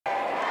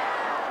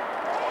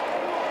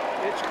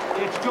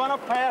It's going to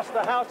pass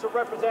the House of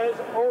Representatives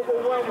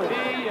overwhelmingly.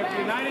 See, if the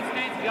United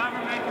States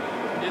government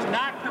is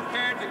not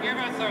prepared to give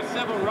us our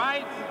civil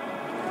rights,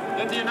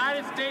 then the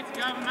United States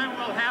government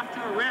will have to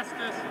arrest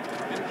us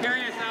and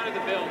carry us out of the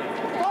building.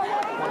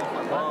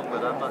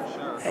 But I'm not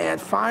sure.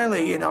 And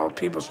finally, you know,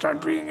 people start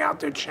bringing out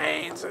their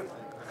chains and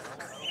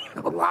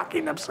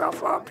locking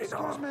themselves up, you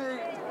know. Excuse me,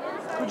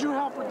 could you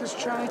help with this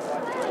chain?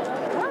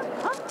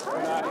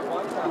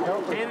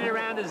 Chain it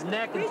around his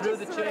neck and through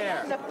the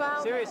chair.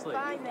 Seriously.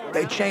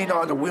 They chained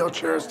all the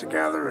wheelchairs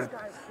together, and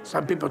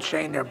some people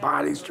chained their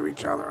bodies to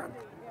each other. And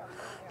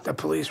the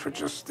police were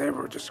just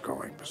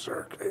going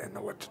berserk. They didn't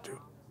know what to do.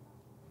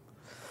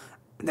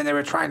 And then they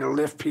were trying to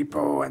lift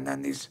people, and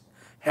then these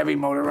heavy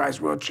motorized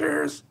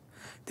wheelchairs,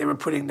 they were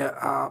putting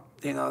the,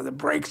 you know, the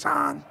brakes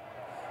on,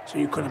 so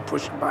you couldn't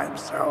push them by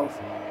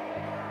himself.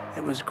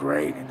 It was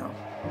great, you know.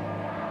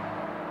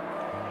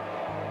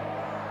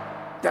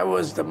 That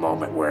was the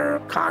moment where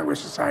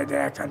Congress decided to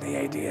act on the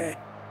ADA.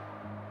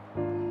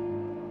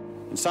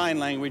 In sign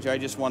language, I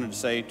just wanted to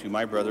say to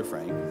my brother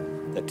Frank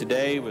that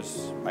today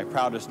was my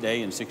proudest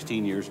day in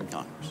 16 years in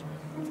Congress.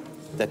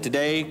 That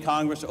today,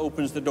 Congress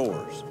opens the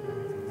doors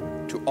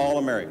to all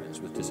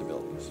Americans with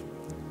disabilities.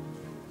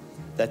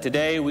 That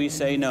today we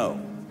say no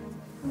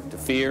to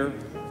fear,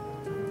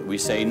 that we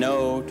say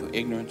no to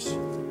ignorance,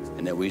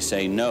 and that we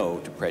say no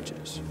to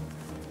prejudice.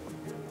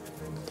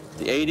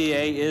 The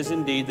ADA is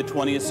indeed the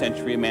 20th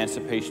century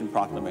Emancipation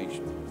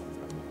Proclamation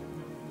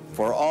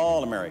for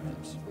all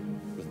Americans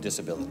with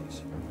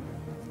disabilities.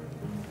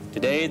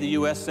 Today, the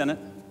U.S. Senate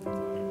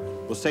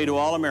will say to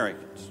all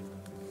Americans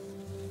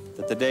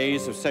that the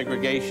days of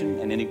segregation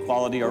and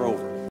inequality are over.